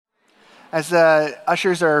as the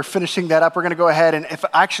ushers are finishing that up, we're going to go ahead and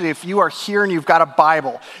if you are here and you've got a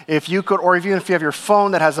Bible, if you could, or even if you have your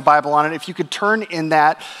phone that has a Bible on it, if you could turn in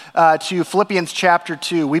that to Philippians chapter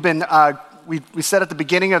 2. We said at the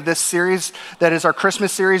beginning of this series, that is our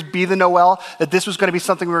Christmas series, Be the Noel, that this was going to be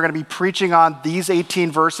something we were going to be preaching on these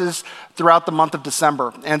 18 verses throughout the month of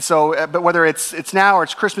December. And so, but whether it's now or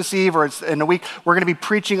it's Christmas Eve or it's in a week, we're going to be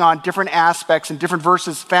preaching on different aspects and different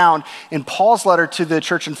verses found in Paul's letter to the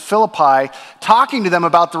church in Philippi, talking to them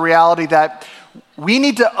about the reality that we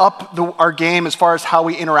need to up our game as far as how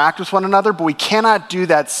we interact with one another, but we cannot do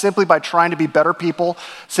that simply by trying to be better people,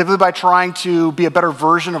 simply by trying to be a better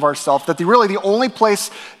version of ourselves. That really the only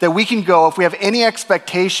place that we can go if we have any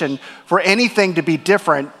expectation for anything to be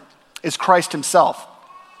different is Christ himself.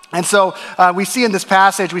 And so we see in this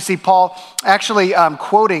passage, we see Paul actually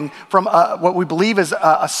quoting from what we believe is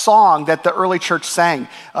a song that the early church sang.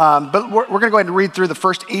 But we're going to go ahead and read through the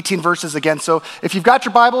first 18 verses again. So if you've got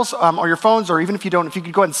your Bibles or your phones, or even if you don't, if you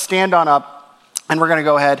could go ahead and stand on up, and we're going to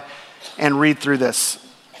go ahead and read through this.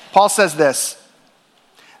 Paul says this: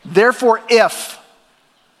 "Therefore, if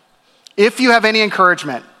you have any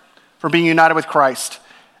encouragement from being united with Christ,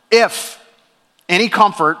 if any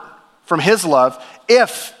comfort from his love,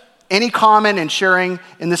 if any common and sharing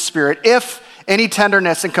in the Spirit, if any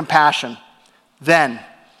tenderness and compassion, then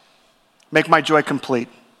make my joy complete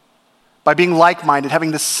by being like-minded,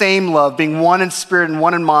 having the same love, being one in spirit and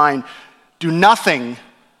one in mind. Do nothing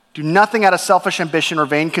out of selfish ambition or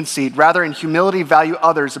vain conceit. Rather, in humility, value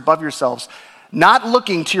others above yourselves, not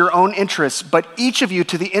looking to your own interests, but each of you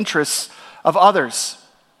to the interests of others.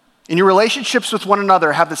 In your relationships with one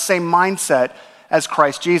another, have the same mindset as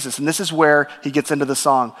Christ Jesus." And this is where he gets into the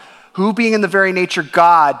song. "Who, being in the very nature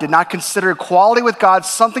God, did not consider equality with God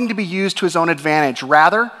something to be used to his own advantage.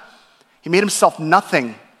 Rather, he made himself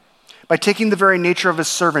nothing by taking the very nature of his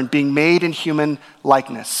servant, being made in human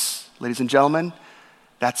likeness." Ladies and gentlemen,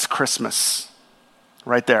 that's Christmas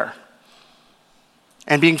right there.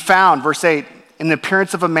 "And being found," verse 8, "in the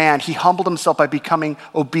appearance of a man, he humbled himself by becoming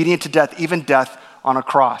obedient to death, even death on a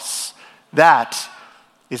cross." That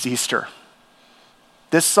is Easter.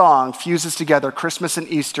 This song fuses together Christmas and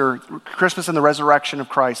Easter, Christmas and the resurrection of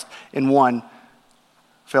Christ in one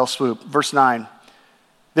fell swoop. Verse 9,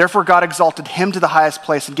 "Therefore God exalted him to the highest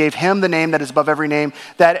place and gave him the name that is above every name,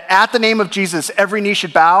 that at the name of Jesus every knee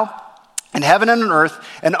should bow in heaven and on earth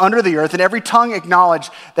and under the earth, and every tongue acknowledge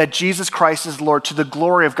that Jesus Christ is Lord, to the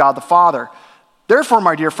glory of God the Father. Therefore,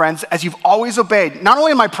 my dear friends, as you've always obeyed, not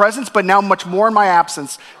only in my presence, but now much more in my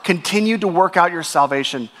absence, continue to work out your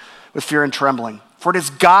salvation with fear and trembling. For it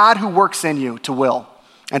is God who works in you to will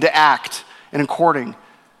and to act in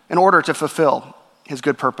order to fulfill his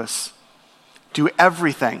good purpose. Do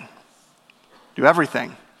everything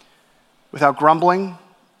without grumbling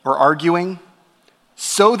or arguing,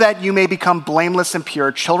 so that you may become blameless and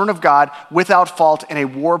pure, children of God, without fault in a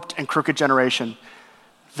warped and crooked generation.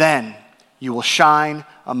 Then you will shine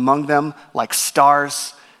among them like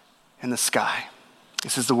stars in the sky."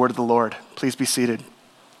 This is the word of the Lord. Please be seated.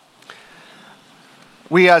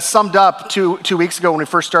 We summed up 2 weeks ago when we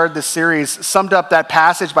first started this series, summed up that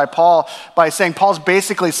passage by Paul by saying, Paul's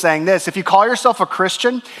basically saying this: if you call yourself a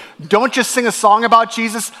Christian, don't just sing a song about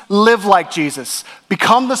Jesus, live like Jesus.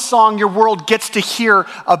 Become the song your world gets to hear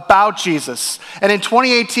about Jesus. And in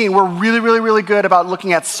 2018, we're really good about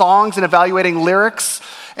looking at songs and evaluating lyrics,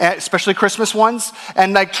 especially Christmas ones,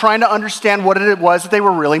 and like trying to understand what it was that they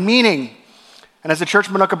were really meaning. And as a church,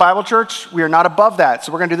 Manuka Bible Church, we are not above that.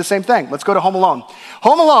 So we're going to do the same thing. Let's go to Home Alone.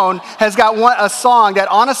 Home Alone has got a song that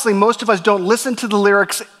honestly most of us don't listen to the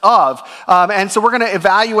lyrics of. And so we're going to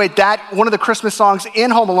evaluate that, one of the Christmas songs in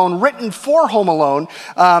Home Alone, written for Home Alone.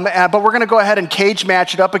 But we're going to go ahead and cage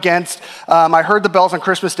match it up against I Heard the Bells on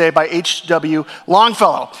Christmas Day by H.W.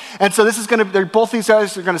 Longfellow. And so this is going to, both these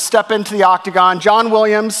guys are going to step into the octagon. John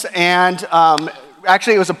Williams and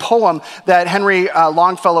actually, it was a poem that Henry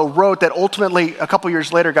Longfellow wrote that ultimately, a couple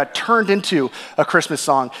years later, got turned into a Christmas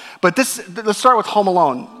song. But let's start with Home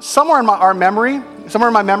Alone. Somewhere in my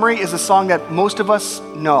memory is a song that most of us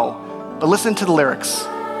know. But listen to the lyrics.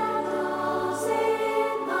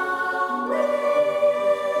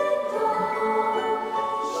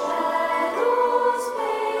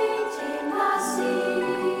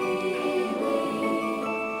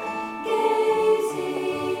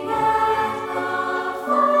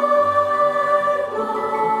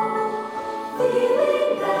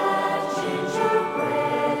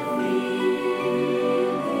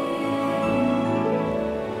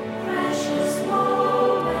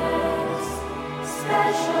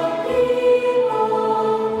 Special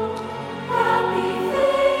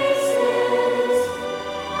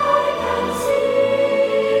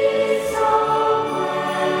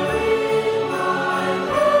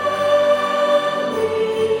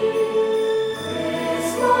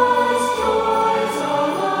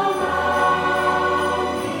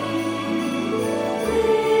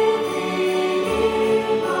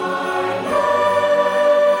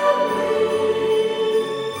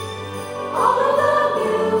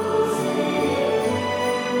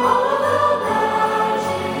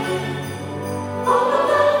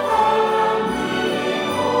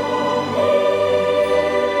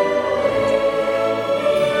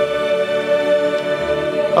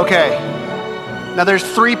Okay, now there's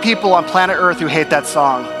 3 people on planet Earth who hate that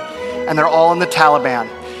song, and they're all in the Taliban.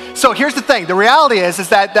 So here's the thing. The reality is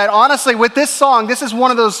that honestly, with this song, this is one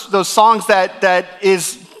of those songs that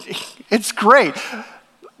is, it's great.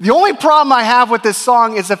 The only problem I have with this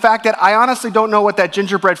song is the fact that I honestly don't know what that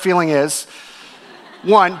gingerbread feeling is.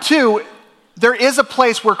 1. 2, there is a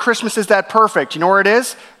place where Christmas is that perfect. You know where it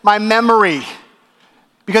is? My memory.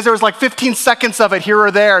 Because there was like 15 seconds of it here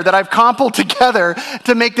or there that I've compiled together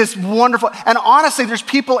to make this wonderful. And honestly, there's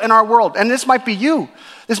people in our world, and this might be you.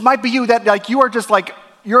 This might be you that like you are just like,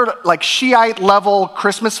 you're like Shiite level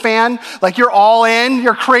Christmas fan. Like you're all in,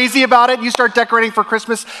 you're crazy about it. You start decorating for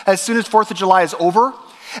Christmas as soon as 4th of July is over.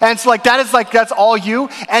 And it's that's all you.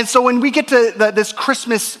 And so when we get to this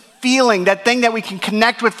Christmas feeling, that thing that we can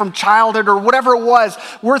connect with from childhood or whatever it was,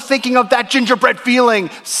 we're thinking of that gingerbread feeling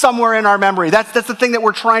somewhere in our memory. That's the thing that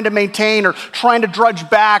we're trying to maintain or trying to drudge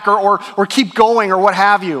back or keep going or what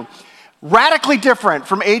have you. Radically different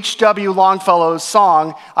from H.W. Longfellow's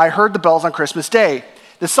song, I Heard the Bells on Christmas Day.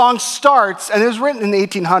 The song starts, and it was written in the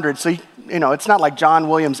 1800s, so it's not like John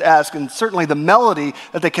Williams-esque, and certainly the melody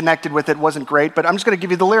that they connected with it wasn't great, but I'm just going to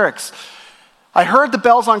give you the lyrics. I heard the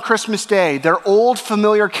bells on Christmas Day, their old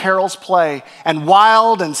familiar carols play, and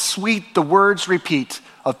wild and sweet the words repeat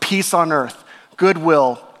of peace on earth,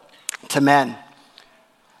 goodwill to men.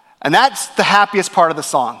 And that's the happiest part of the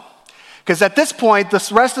song. Because at this point, the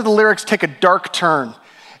rest of the lyrics take a dark turn.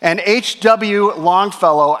 And H.W.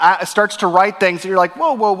 Longfellow starts to write things, and you're like,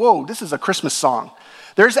 whoa, this is a Christmas song.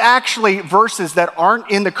 There's actually verses that aren't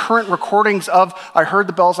in the current recordings of I Heard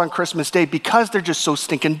the Bells on Christmas Day because they're just so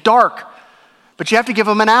stinking dark. But you have to give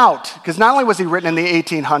them an out, because not only was he written in the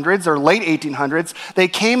 1800s or late 1800s, they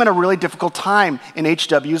came in a really difficult time in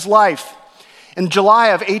H.W.'s life. In July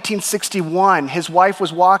of 1861, his wife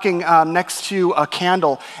was walking next to a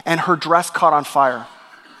candle, and her dress caught on fire.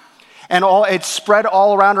 And it spread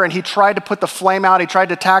all around her, and he tried to put the flame out. He tried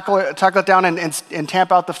to tackle it down and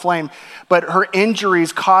tamp out the flame. But her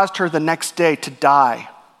injuries caused her the next day to die.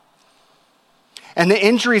 And the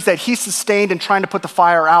injuries that he sustained in trying to put the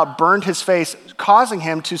fire out burned his face, causing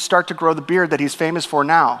him to start to grow the beard that he's famous for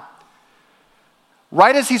now.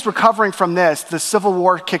 Right as he's recovering from this, the Civil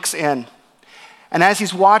War kicks in. And as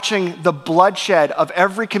he's watching the bloodshed of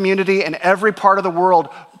every community and every part of the world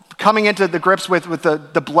coming into the grips with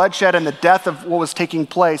the bloodshed and the death of what was taking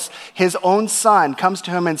place, his own son comes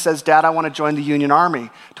to him and says, Dad, I want to join the Union Army.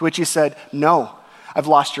 To which he said, no, I've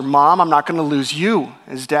lost your mom. I'm not going to lose you.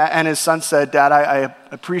 His son said, Dad, I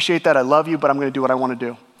appreciate that. I love you, but I'm going to do what I want to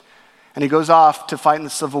do. And he goes off to fight in the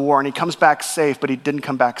Civil War, and he comes back safe, but he didn't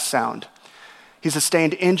come back sound. He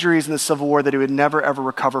sustained injuries in the Civil War that he would never, ever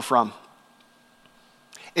recover from.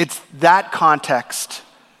 It's that context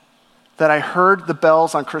that I Heard the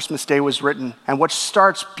Bells on Christmas Day was written, and what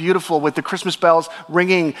starts beautiful with the Christmas bells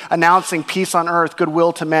ringing, announcing peace on earth,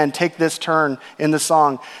 goodwill to men, take this turn in the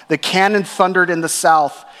song. The cannon thundered in the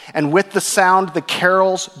south, and with the sound, the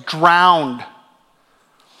carols drowned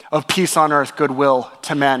of peace on earth, goodwill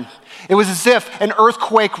to men. It was as if an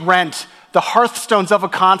earthquake rent the hearthstones of a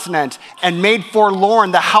continent and made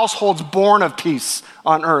forlorn the households born of peace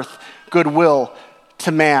on earth, goodwill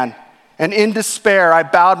to man. And in despair, I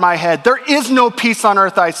bowed my head. There is no peace on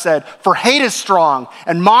earth, I said, for hate is strong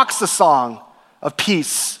and mocks the song of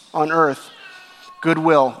peace on earth,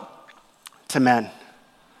 goodwill to men.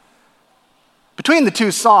 Between the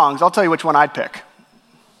two songs, I'll tell you which one I'd pick.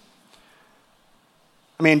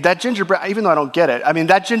 I mean, that gingerbread, even though I don't get it,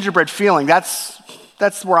 that gingerbread feeling, that's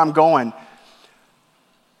where I'm going.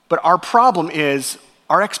 But our problem is,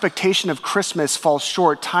 our expectation of Christmas falls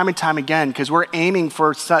short time and time again because we're aiming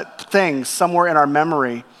for things somewhere in our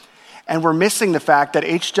memory, and we're missing the fact that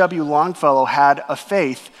H.W. Longfellow had a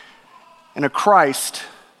faith in a Christ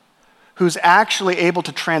who's actually able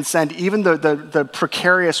to transcend even the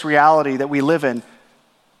precarious reality that we live in,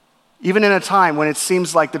 even in a time when it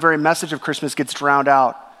seems like the very message of Christmas gets drowned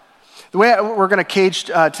out. The way we're going to cage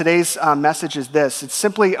today's message is this. It's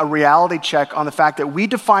simply a reality check on the fact that we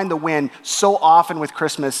define the win so often with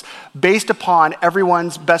Christmas based upon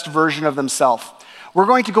everyone's best version of themselves. We're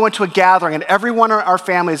going to go into a gathering, and everyone in our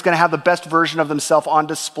family is going to have the best version of themselves on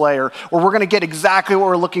display, or we're going to get exactly what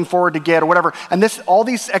we're looking forward to get, or whatever. And all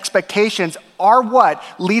these expectations are what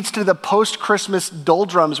leads to the post-Christmas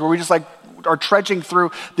doldrums, where we just are trudging through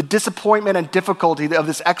the disappointment and difficulty of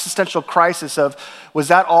this existential crisis of, was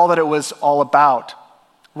that all that it was all about?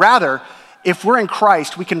 Rather, if we're in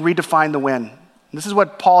Christ, we can redefine the win. And this is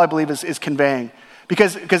what Paul, I believe, is conveying.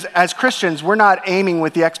 Because as Christians, we're not aiming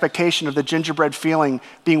with the expectation of the gingerbread feeling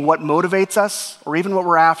being what motivates us or even what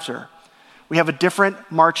we're after. We have a different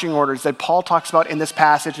marching orders that Paul talks about in this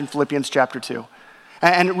passage in Philippians chapter 2.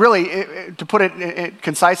 And really, to put it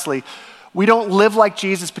concisely, we don't live like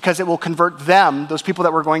Jesus because it will convert them, those people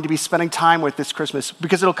that we're going to be spending time with this Christmas,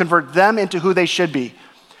 because it'll convert them into who they should be.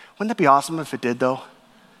 Wouldn't that be awesome if it did, though?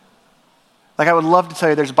 Like, I would love to tell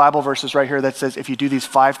you there's Bible verses right here that says if you do these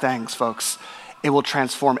 5 things, folks, it will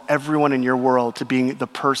transform everyone in your world to being the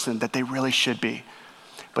person that they really should be.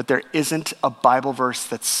 But there isn't a Bible verse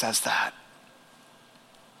that says that.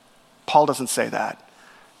 Paul doesn't say that.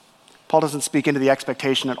 Paul doesn't speak into the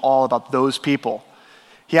expectation at all about those people.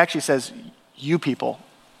 He actually says, you people,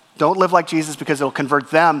 don't live like Jesus because it'll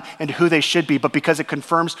convert them into who they should be, but because it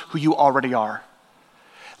confirms who you already are.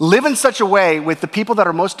 Live in such a way with the people that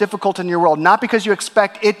are most difficult in your world, not because you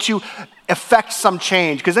expect it to affect some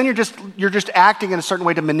change, because then you're just acting in a certain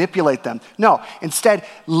way to manipulate them. No, instead,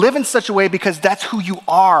 live in such a way because that's who you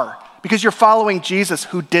are, because you're following Jesus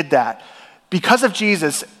who did that. Because of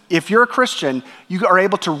Jesus, if you're a Christian, you are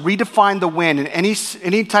able to redefine the win in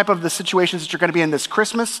any type of the situations that you're going to be in this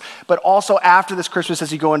Christmas, but also after this Christmas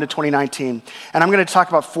as you go into 2019. And I'm going to talk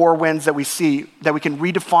about 4 wins that we see that we can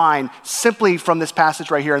redefine simply from this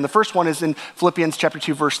passage right here. And the first one is in Philippians chapter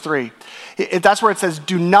 2, verse 3. That's where it says,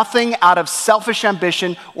 do nothing out of selfish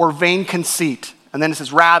ambition or vain conceit. And then it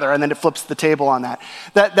says rather, and then it flips the table on that.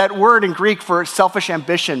 That word in Greek for selfish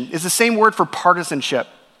ambition is the same word for partisanship.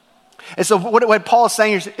 And so what Paul is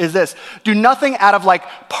saying is this: do nothing out of like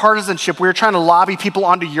partisanship where you're trying to lobby people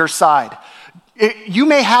onto your side. You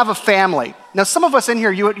may have a family. Now, some of us in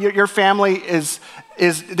here, your family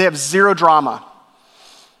they have zero drama.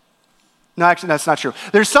 No, actually, that's not true.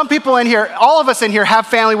 There's some people in here, all of us in here have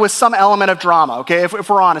family with some element of drama, okay? If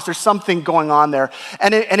we're honest, there's something going on there.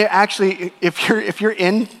 And it actually, if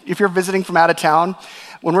you're visiting from out of town,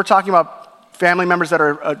 when we're talking about family members that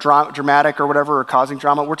are dramatic or whatever, or causing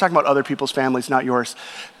drama, we're talking about other people's families, not yours.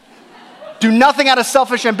 Do nothing out of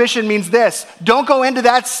selfish ambition means this: don't go into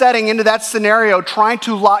that setting, into that scenario, trying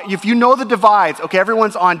to if you know the divides, okay,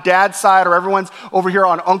 everyone's on dad's side, or everyone's over here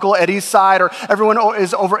on Uncle Eddie's side, or everyone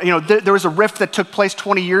is over, there was a rift that took place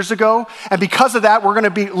 20 years ago, and because of that, we're going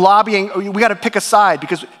to be lobbying, we got to pick a side,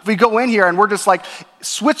 because if we go in here and we're just like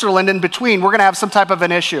Switzerland in between, we're going to have some type of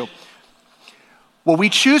an issue. What we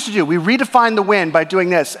choose to do, we redefine the win by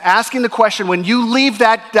doing this, asking the question when you leave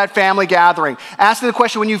that family gathering, asking the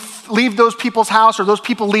question when you leave those people's house or those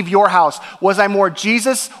people leave your house, was I more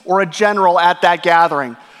Jesus or a general at that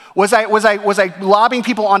gathering? Was I lobbying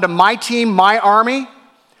people onto my team, my army,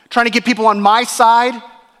 trying to get people on my side,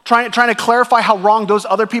 trying to clarify how wrong those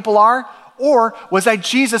other people are? Or was I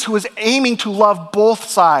Jesus who was aiming to love both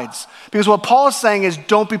sides? Because what Paul is saying is,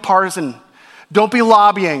 don't be partisan, don't be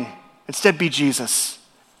lobbying. Instead, be Jesus.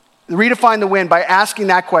 Redefine the win by asking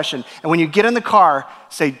that question. And when you get in the car,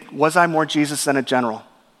 say, was I more Jesus than a general?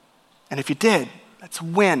 And if you did, that's a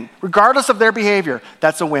win. Regardless of their behavior,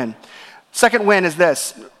 that's a win. Second win is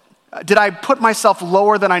this: did I put myself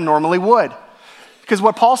lower than I normally would? Because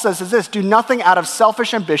what Paul says is this: do nothing out of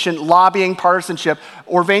selfish ambition, lobbying, partisanship,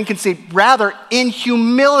 or vain conceit. Rather, in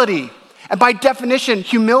humility. And by definition,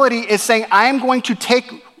 humility is saying, I am going to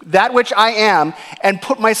take that which I am and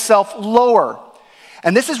put myself lower.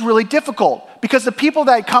 And this is really difficult because the people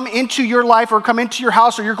that come into your life or come into your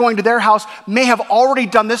house or you're going to their house may have already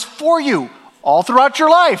done this for you all throughout your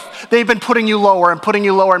life. They've been putting you lower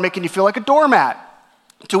and making you feel like a doormat.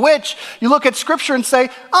 To which you look at scripture and say,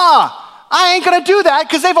 I ain't going to do that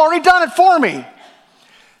because they've already done it for me.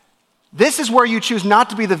 This is where you choose not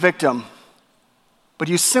to be the victim, but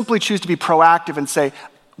you simply choose to be proactive and say,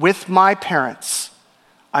 with my parents,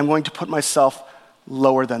 I'm going to put myself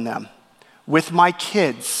lower than them. With my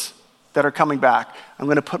kids that are coming back, I'm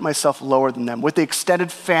going to put myself lower than them. With the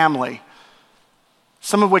extended family,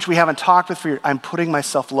 some of which we haven't talked with for years, I'm putting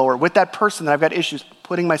myself lower. With that person that I've got issues,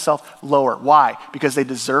 putting myself lower. Why? Because they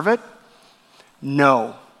deserve it?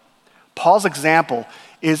 No. Paul's example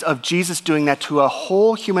is of Jesus doing that to a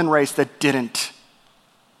whole human race that didn't.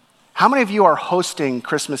 How many of you are hosting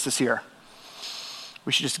Christmas this year?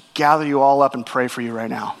 We should just gather you all up and pray for you right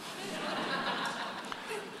now.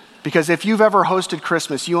 Because if you've ever hosted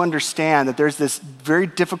Christmas, you understand that there's this very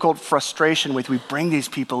difficult frustration with we bring these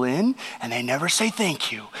people in and they never say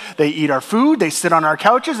thank you. They eat our food, they sit on our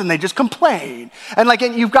couches, and they just complain. And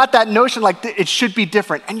you've got that notion like it should be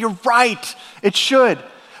different. And you're right, it should.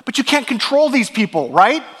 But you can't control these people,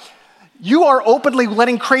 right? You are openly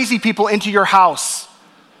letting crazy people into your house.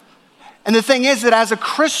 And the thing is that as a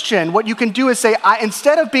Christian, what you can do is say,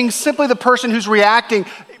 instead of being simply the person who's reacting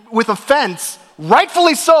with offense,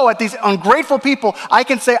 rightfully so at these ungrateful people, I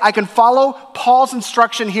can say, I can follow Paul's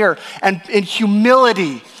instruction here. And in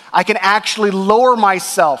humility, I can actually lower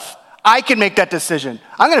myself. I can make that decision.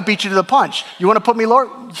 I'm going to beat you to the punch. You want to put me lower?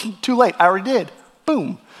 Too late. I already did.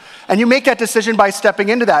 Boom. And you make that decision by stepping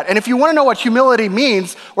into that. And if you want to know what humility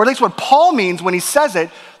means, or at least what Paul means when he says it,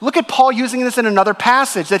 look at Paul using this in another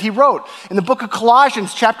passage that he wrote. In the book of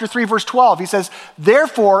Colossians, chapter 3, verse 12, he says,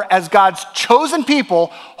 therefore, as God's chosen people,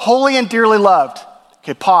 holy and dearly loved.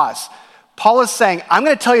 Okay, pause. Paul is saying, I'm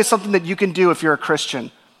going to tell you something that you can do if you're a Christian.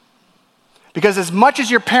 Because as much as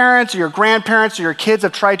your parents or your grandparents or your kids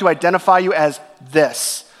have tried to identify you as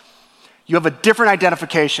this, you have a different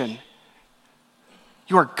identification.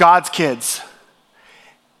 You are God's kids.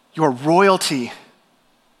 You are royalty,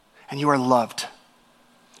 and you are loved.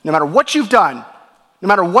 No matter what you've done, no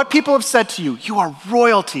matter what people have said to you, you are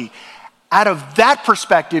royalty. Out of that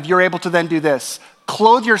perspective, you're able to then do this.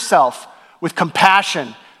 Clothe yourself with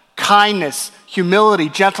compassion, kindness, humility,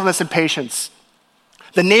 gentleness, and patience.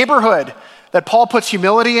 The neighborhood that Paul puts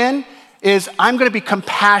humility in is I'm going to be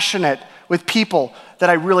compassionate with people that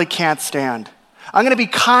I really can't stand. I'm going to be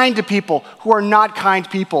kind to people who are not kind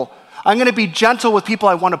people. I'm going to be gentle with people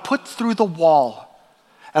I want to put through the wall.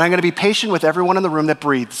 And I'm going to be patient with everyone in the room that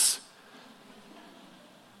breathes.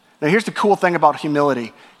 Now here's the cool thing about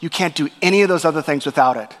humility. You can't do any of those other things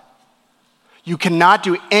without it. You cannot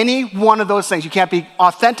do any one of those things. You can't be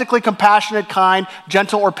authentically compassionate, kind,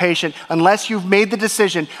 gentle, or patient unless you've made the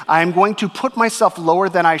decision, I am going to put myself lower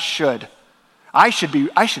than I should. I should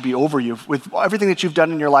be over you with everything that you've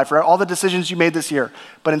done in your life, or all the decisions you made this year.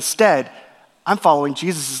 But instead, I'm following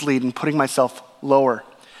Jesus' lead and putting myself lower.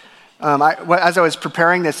 As I was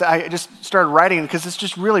preparing this, I just started writing because it's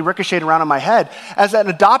just really ricocheted around in my head. As an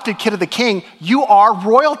adopted kid of the king, you are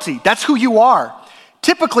royalty. That's who you are.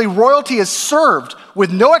 Typically, royalty is served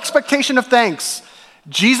with no expectation of thanks.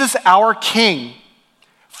 Jesus, our king,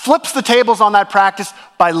 flips the tables on that practice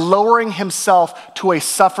by lowering himself to a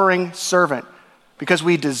suffering servant. Because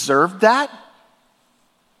we deserved that.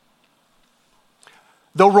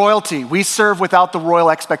 Though royalty, we serve without the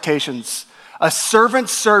royal expectations. A servant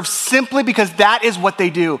serves simply because that is what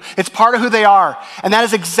they do. It's part of who they are. And that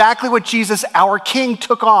is exactly what Jesus, our King,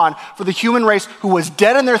 took on for the human race who was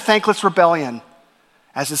dead in their thankless rebellion.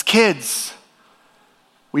 As his kids,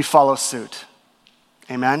 we follow suit.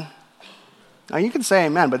 Amen? Now you can say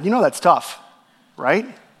amen, but you know that's tough, right?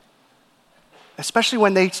 Especially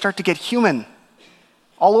when they start to get human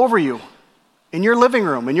all over you, in your living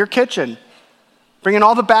room, in your kitchen, bringing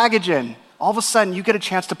all the baggage in. All of a sudden, you get a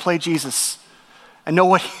chance to play Jesus and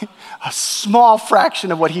know a small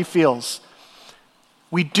fraction of what he feels.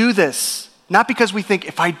 We do this not because we think,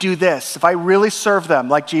 if I do this, if I really serve them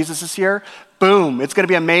like Jesus is here, boom, it's going to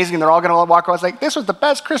be amazing. They're all going to walk away like, this was the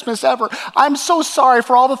best Christmas ever. I'm so sorry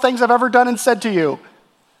for all the things I've ever done and said to you.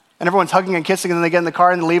 And everyone's hugging and kissing, and then they get in the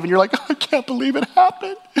car and they leave, and you're like, I can't believe it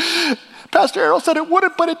happened. Pastor Errol said it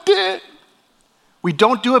wouldn't, but it did. We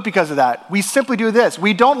don't do it because of that. We simply do this.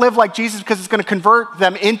 We don't live like Jesus because it's going to convert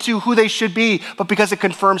them into who they should be, but because it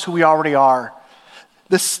confirms who we already are.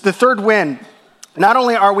 The third win, not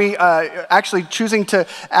only are we actually choosing to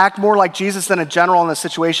act more like Jesus than a general in the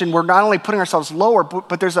situation, we're not only putting ourselves lower,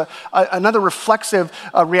 but there's another reflexive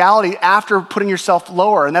reality after putting yourself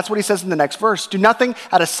lower. And that's what he says in the next verse. Do nothing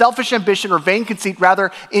out of selfish ambition or vain conceit,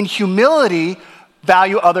 rather in humility,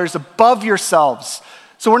 value others above yourselves.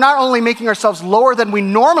 So we're not only making ourselves lower than we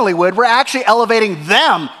normally would, we're actually elevating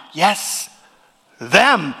them, yes,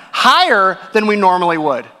 them, higher than we normally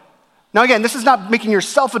would. Now again, this is not making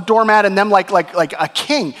yourself a doormat and them like a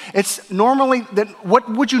king. It's normally, that. What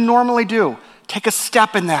would you normally do? Take a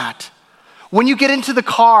step in that. When you get into the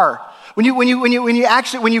car, when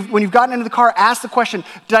you've gotten into the car, ask the question,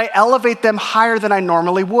 did I elevate them higher than I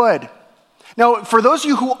normally would? Now, for those of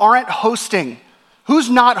you who aren't hosting, who's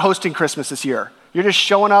not hosting Christmas this year? You're just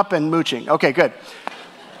showing up and mooching. Okay, good.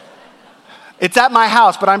 It's at my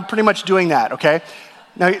house, but I'm pretty much doing that, okay?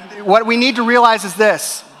 Now, what we need to realize is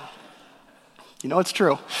this. You know it's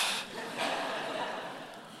true.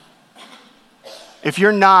 If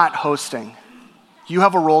you're not hosting, you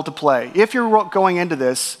have a role to play. If you're going into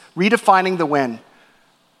this, redefining the win.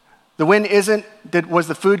 The win isn't, was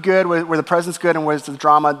the food good, were the presents good, and was the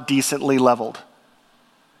drama decently leveled?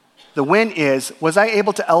 The win is, was I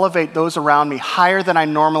able to elevate those around me higher than I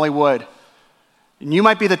normally would? And you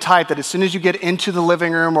might be the type that as soon as you get into the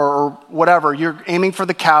living room or whatever, you're aiming for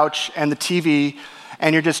the couch and the TV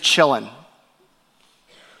and you're just chilling.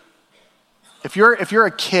 If you're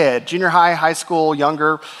a kid, junior high, high school,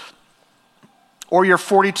 younger, or you're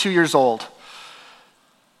 42 years old,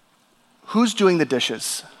 who's doing the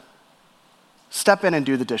dishes? Step in and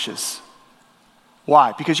do the dishes.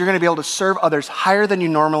 Why? Because you're going to be able to serve others higher than you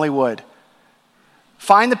normally would.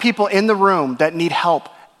 Find the people in the room that need help.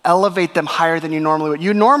 Elevate them higher than you normally would.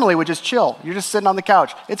 You normally would just chill. You're just sitting on the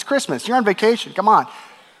couch. It's Christmas. You're on vacation. Come on.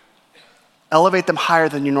 Elevate them higher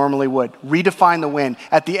than you normally would. Redefine the win.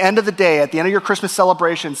 At the end of the day, at the end of your Christmas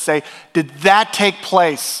celebration, say, did that take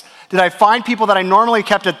place? Did I find people that I normally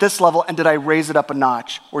kept at this level, and did I raise it up a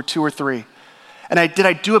notch or 2 or 3? And did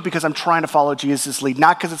I do it because I'm trying to follow Jesus' lead,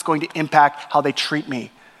 not because it's going to impact how they treat me?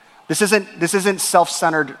 This isn't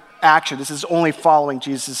self-centered action. This is only following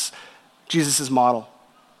Jesus' model.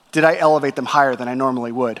 Did I elevate them higher than I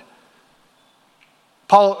normally would?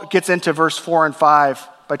 Paul gets into verse 4 and 5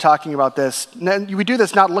 by talking about this. We do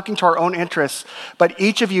this not looking to our own interests, but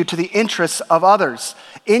each of you to the interests of others.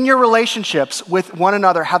 In your relationships with one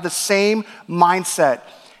another, have the same mindset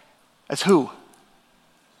as who?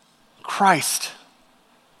 Christ.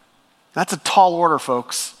 That's a tall order,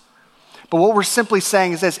 folks. But what we're simply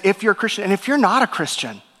saying is this: if you're a Christian, and if you're not a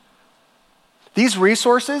Christian, these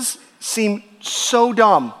resources seem so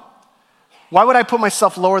dumb. Why would I put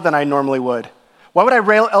myself lower than I normally would? Why would I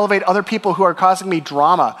elevate other people who are causing me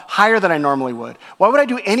drama higher than I normally would? Why would I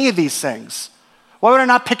do any of these things? Why would I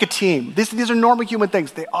not pick a team? These are normal human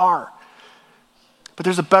things. They are. But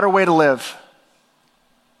there's a better way to live.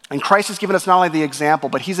 And Christ has given us not only the example,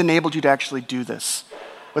 but he's enabled you to actually do this.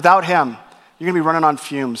 Without him, you're going to be running on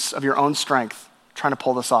fumes of your own strength, trying to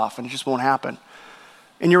pull this off, and it just won't happen.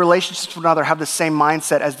 In your relationships with one another, have the same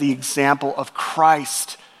mindset as the example of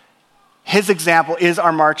Christ. His example is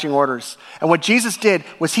our marching orders. And what Jesus did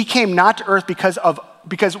was he came not to earth because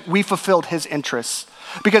we fulfilled his interests.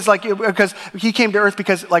 Because he came to earth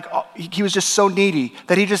because he was just so needy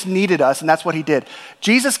that he just needed us, and that's what he did.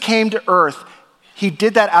 Jesus came to earth. He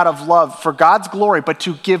did that out of love for God's glory, but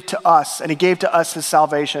to give to us, and he gave to us his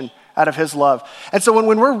salvation out of his love. And so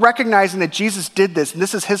when we're recognizing that Jesus did this, and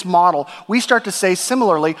this is his model, we start to say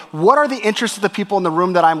similarly, what are the interests of the people in the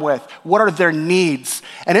room that I'm with? What are their needs?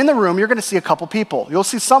 And in the room, you're going to see a couple people. You'll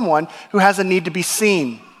see someone who has a need to be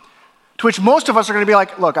seen, to which most of us are going to be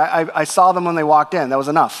like, look, I saw them when they walked in. That was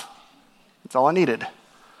enough. That's all I needed.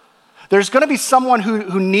 There's going to be someone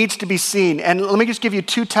who needs to be seen. And let me just give you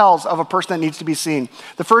 2 tells of a person that needs to be seen.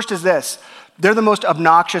 The first is this: they're the most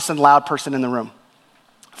obnoxious and loud person in the room.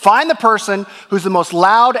 Find the person who's the most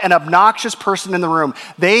loud and obnoxious person in the room.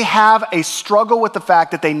 They have a struggle with the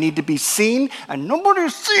fact that they need to be seen, and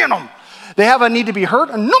nobody's seeing them. They have a need to be heard,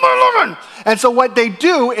 and nobody loves them. And so what they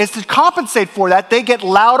do is to compensate for that, they get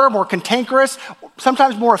louder, more cantankerous,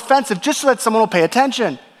 sometimes more offensive, just so that someone will pay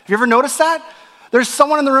attention. Have you ever noticed that? There's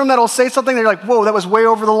someone in the room that'll say something, they're like, whoa, that was way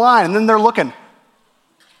over the line, and then they're looking.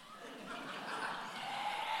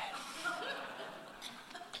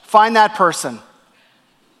 Find that person.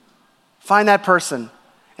 Find that person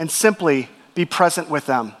and simply be present with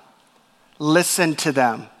them. Listen to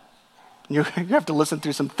them. You have to listen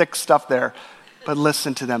through some thick stuff there, but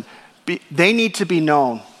listen to them. They need to be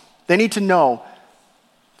known. They need to know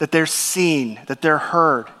that they're seen, that they're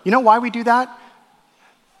heard. You know why we do that?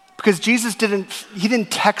 Because Jesus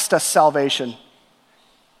didn't text us salvation.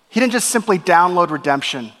 He didn't just simply download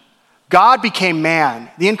redemption. God became man.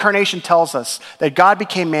 The incarnation tells us that God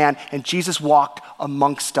became man and Jesus walked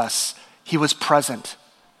amongst us. He was present.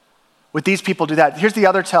 With these people, do that. Here's the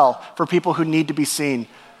other tell for people who need to be seen.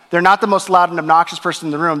 They're not the most loud and obnoxious person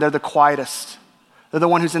in the room. They're the quietest. They're the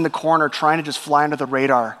one who's in the corner trying to just fly under the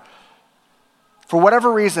radar. For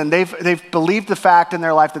whatever reason, they've believed the fact in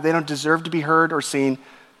their life that they don't deserve to be heard or seen,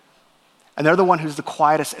 and they're the one who's the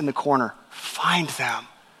quietest in the corner. Find them.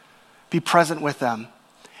 Be present with them.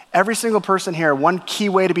 Every single person here, one key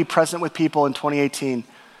way to be present with people in 2018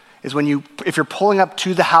 is if you're pulling up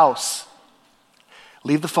to the house,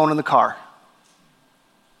 leave the phone in the car.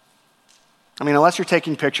 I mean, unless you're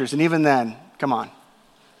taking pictures, and even then, come on.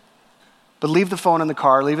 But leave the phone in the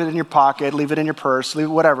car, leave it in your pocket, leave it in your purse, leave it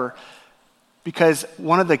whatever. Because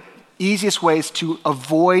one of the easiest ways to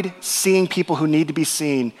avoid seeing people who need to be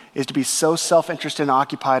seen is to be so self-interested and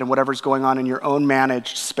occupied in whatever's going on in your own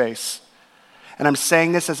managed space. And I'm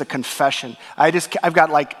saying this as a confession. I've got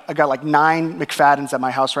like 9 McFadden's at my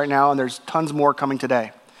house right now, and there's tons more coming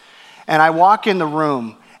today. And I walk in the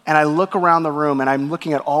room, and I look around the room, and I'm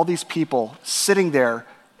looking at all these people sitting there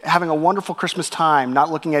having a wonderful Christmas time,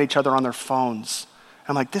 not looking at each other on their phones.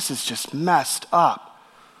 I'm like, this is just messed up.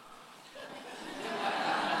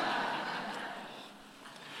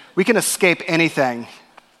 We can escape anything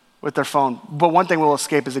with their phone, but one thing we'll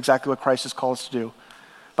escape is exactly what Christ has called us to do.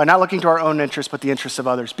 By not looking to our own interests, but the interests of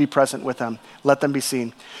others. Be present with them. Let them be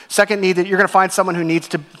seen. Second need, that you're going to find someone who needs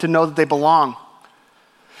to know that they belong.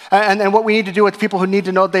 And what we need to do with people who need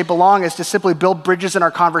to know they belong is to simply build bridges in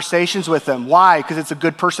our conversations with them. Why? Because it's a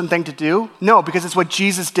good person thing to do? No, because it's what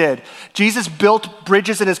Jesus did. Jesus built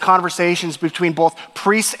bridges in his conversations between both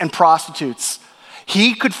priests and prostitutes.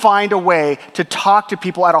 He could find a way to talk to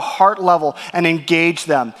people at a heart level and engage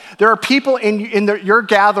them. There are people in your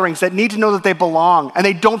gatherings that need to know that they belong, and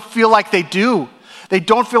they don't feel like they do. They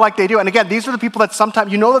don't feel like they do. And again, these are the people that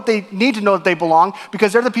sometimes, you know that they need to know that they belong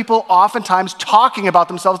because they're the people oftentimes talking about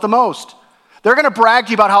themselves the most. They're going to brag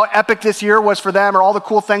to you about how epic this year was for them or all the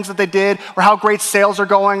cool things that they did or how great sales are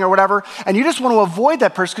going or whatever. And you just want to avoid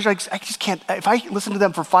that person because you're like, I just can't, if I listen to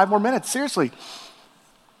them for 5 more minutes, seriously.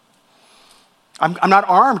 I'm not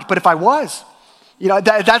armed, but if I was,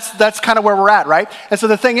 that's kind of where we're at, right? And so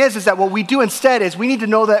the thing is that what we do instead is we need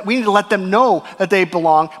to let them know that they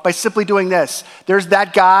belong by simply doing this. There's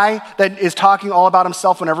that guy that is talking all about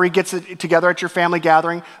himself whenever he gets it together at your family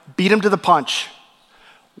gathering. Beat him to the punch.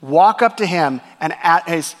 Walk up to him and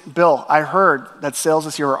hey, Bill, I heard that sales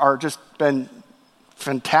this year are just been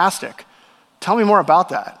fantastic. Tell me more about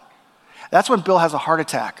that. That's when Bill has a heart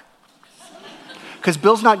attack. Because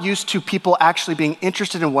Bill's not used to people actually being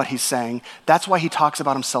interested in what he's saying. That's why he talks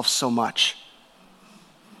about himself so much.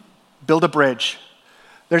 Build a bridge.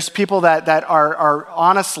 There's people that are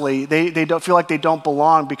honestly, they don't feel like they don't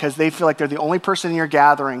belong because they feel like they're the only person in your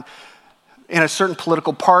gathering in a certain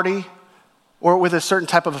political party or with a certain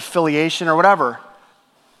type of affiliation or whatever.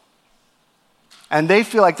 And they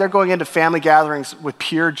feel like they're going into family gatherings with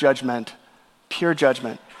pure judgment. Pure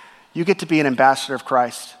judgment. You get to be an ambassador of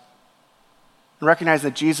Christ. And recognize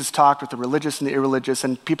that Jesus talked with the religious and the irreligious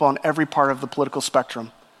and people on every part of the political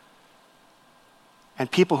spectrum. And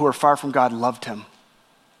people who are far from God loved him.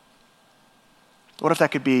 What if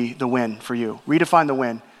that could be the win for you? Redefine the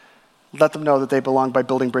win. Let them know that they belong by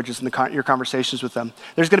building bridges in your conversations with them.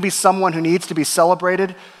 There's going to be someone who needs to be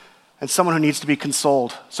celebrated and someone who needs to be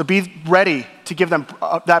consoled. So be ready to give them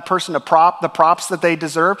that person the props that they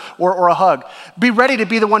deserve, or a hug. Be ready to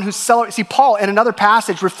be the one who celebrates. See, Paul, in another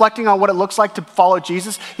passage, reflecting on what it looks like to follow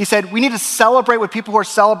Jesus, he said, we need to celebrate with people who are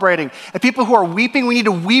celebrating. And people who are weeping, we need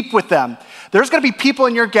to weep with them. There's going to be people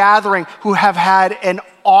in your gathering who have had an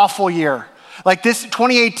awful year. Like this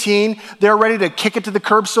 2018, they're ready to kick it to the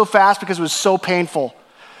curb so fast because it was so painful.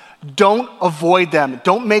 Don't avoid them.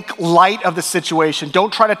 Don't make light of the situation.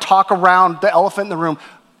 Don't try to talk around the elephant in the room.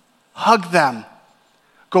 Hug them.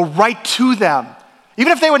 Go right to them.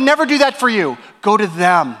 Even if they would never do that for you, go to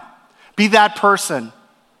them. Be that person.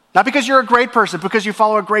 Not because you're a great person, because you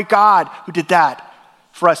follow a great God who did that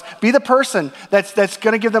for us. Be the person that's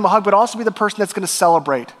going to give them a hug, but also be the person that's going to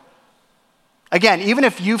celebrate. Again, even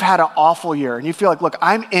if you've had an awful year and you feel like, look,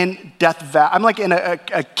 I'm in death valley. I'm like in a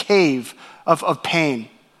cave of pain.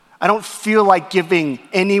 I don't feel like giving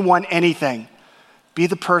anyone anything. Be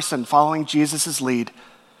the person following Jesus' lead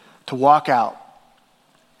to walk out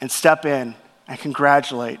and step in and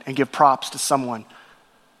congratulate and give props to someone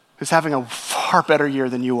who's having a far better year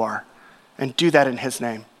than you are. And do that in his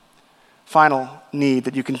name. Final need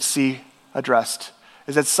that you can see addressed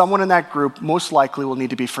is that someone in that group most likely will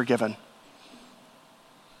need to be forgiven.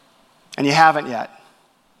 And you haven't yet.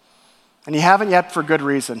 And you haven't yet for good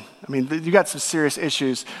reason. I mean, you got some serious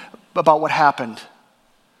issues about what happened.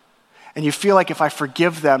 And you feel like if I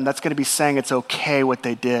forgive them, that's going to be saying it's okay what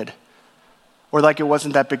they did. Or like it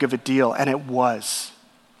wasn't that big of a deal, and it was.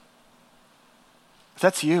 If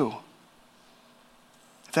that's you,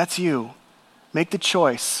 make the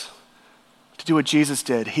choice to do what Jesus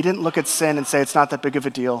did. He didn't look at sin and say it's not that big of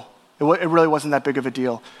a deal. It really wasn't that big of a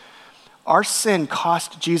deal. Our sin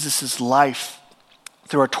cost Jesus' life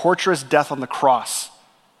through a torturous death on the cross.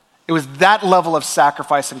 It was that level of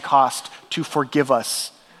sacrifice and cost to forgive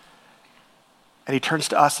us. And he turns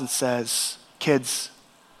to us and says, kids,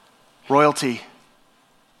 royalty,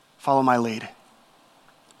 follow my lead.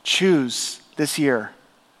 Choose this year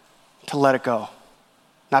to let it go.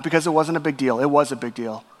 Not because it wasn't a big deal. It was a big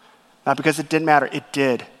deal. Not because it didn't matter. It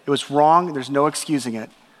did. It was wrong. There's no excusing it.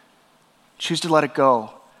 Choose to let it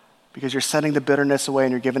go because you're sending the bitterness away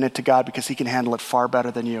and you're giving it to God because he can handle it far better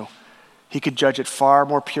than you. He could judge it far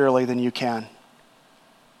more purely than you can.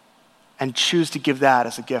 And choose to give that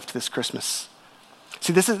as a gift this Christmas.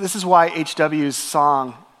 See, this is why HW's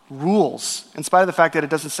song rules, in spite of the fact that it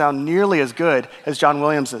doesn't sound nearly as good as John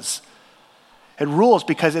Williams's. It rules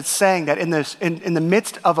because it's saying that in the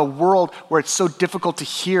midst of a world where it's so difficult to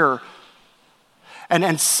hear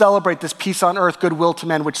and celebrate this peace on earth, goodwill to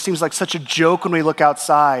men, which seems like such a joke when we look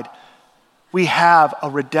outside, we have a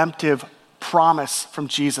redemptive promise from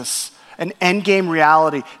Jesus, an endgame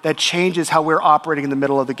reality that changes how we're operating in the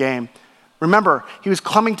middle of the game. Remember, he was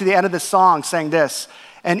coming to the end of the song saying this,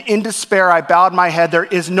 And in despair, I bowed my head. There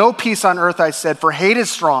is no peace on earth, I said, for hate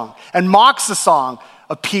is strong and mocks the song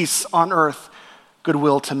of peace on earth,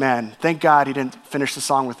 goodwill to men. Thank God he didn't finish the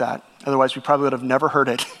song with that. Otherwise, we probably would have never heard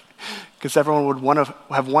it because everyone would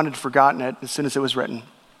have wanted to forgotten it as soon as it was written.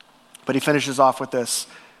 But he finishes off with this.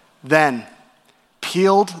 Then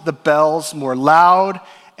pealed the bells more loud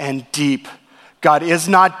and deep. God is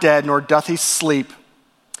not dead, nor doth he sleep.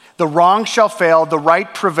 The wrong shall fail, the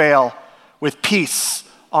right prevail, with peace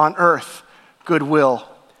on earth, goodwill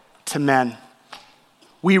to men.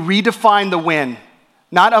 We redefine the win,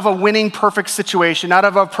 not of a winning perfect situation, not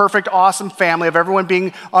of a perfect awesome family, of everyone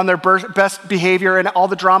being on their best behavior and all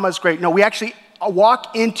the drama is great. No, we actually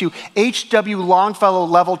walk into H.W. Longfellow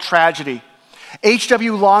level tragedy,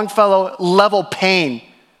 H.W. Longfellow level pain,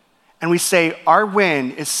 and we say our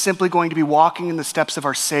win is simply going to be walking in the steps of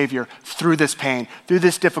our Savior through this pain, through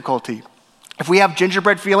this difficulty. If we have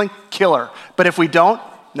gingerbread feeling, killer. But if we don't,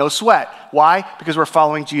 no sweat. Why? Because we're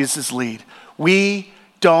following Jesus' lead. We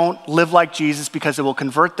don't live like Jesus because it will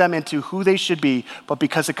convert them into who they should be, but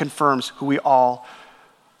because it confirms who we all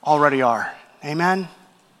already are. Amen?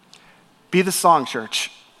 Be the song,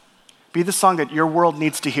 church. Be the song that your world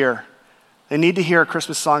needs to hear. They need to hear a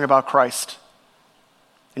Christmas song about Christ.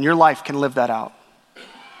 And your life can live that out.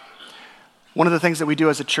 One of the things that we do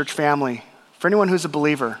as a church family, for anyone who's a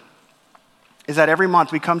believer, is that every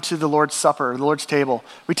month we come to the Lord's Supper, the Lord's table.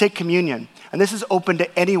 We take communion. And this is open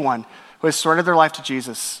to anyone who has surrendered their life to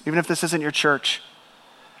Jesus, even if this isn't your church.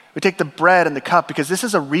 We take the bread and the cup because this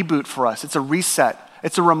is a reboot for us. It's a reset.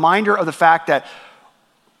 It's a reminder of the fact that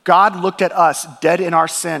God looked at us dead in our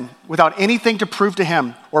sin without anything to prove to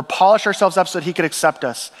him or polish ourselves up so that he could accept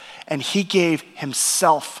us. And he gave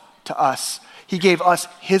himself to us. He gave us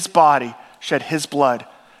his body, shed his blood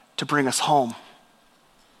to bring us home.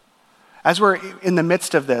 As we're in the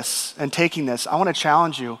midst of this and taking this, I want to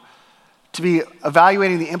challenge you to be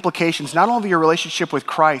evaluating the implications, not only of your relationship with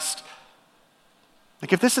Christ.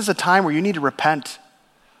 Like if this is a time where you need to repent,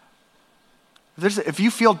 if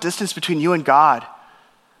you feel distance between you and God,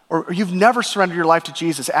 or you've never surrendered your life to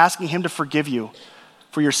Jesus, asking him to forgive you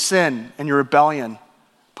for your sin and your rebellion,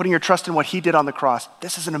 putting your trust in what he did on the cross,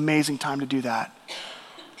 this is an amazing time to do that.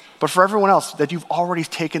 But for everyone else, that you've already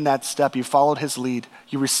taken that step, you followed his lead,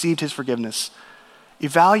 you received his forgiveness,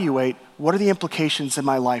 evaluate what are the implications in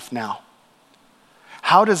my life now?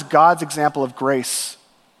 How does God's example of grace,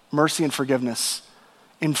 mercy, and forgiveness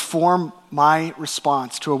inform my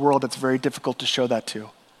response to a world that's very difficult to show that to?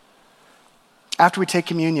 After we take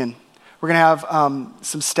communion, we're going to have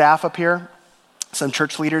some staff up here, some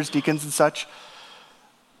church leaders, deacons and such.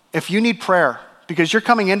 If you need prayer, because you're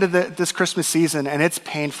coming into this Christmas season and it's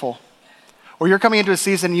painful, or you're coming into a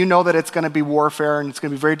season and you know that it's going to be warfare and it's going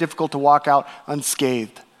to be very difficult to walk out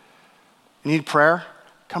unscathed. You need prayer?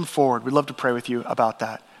 Come forward. We'd love to pray with you about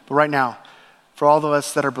that. But right now, for all of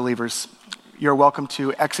us that are believers, you're welcome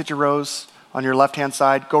to exit your rows on your left-hand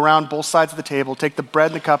side, go around both sides of the table, take the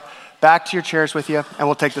bread and the cup back to your chairs with you, and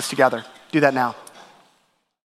we'll take this together. Do that now.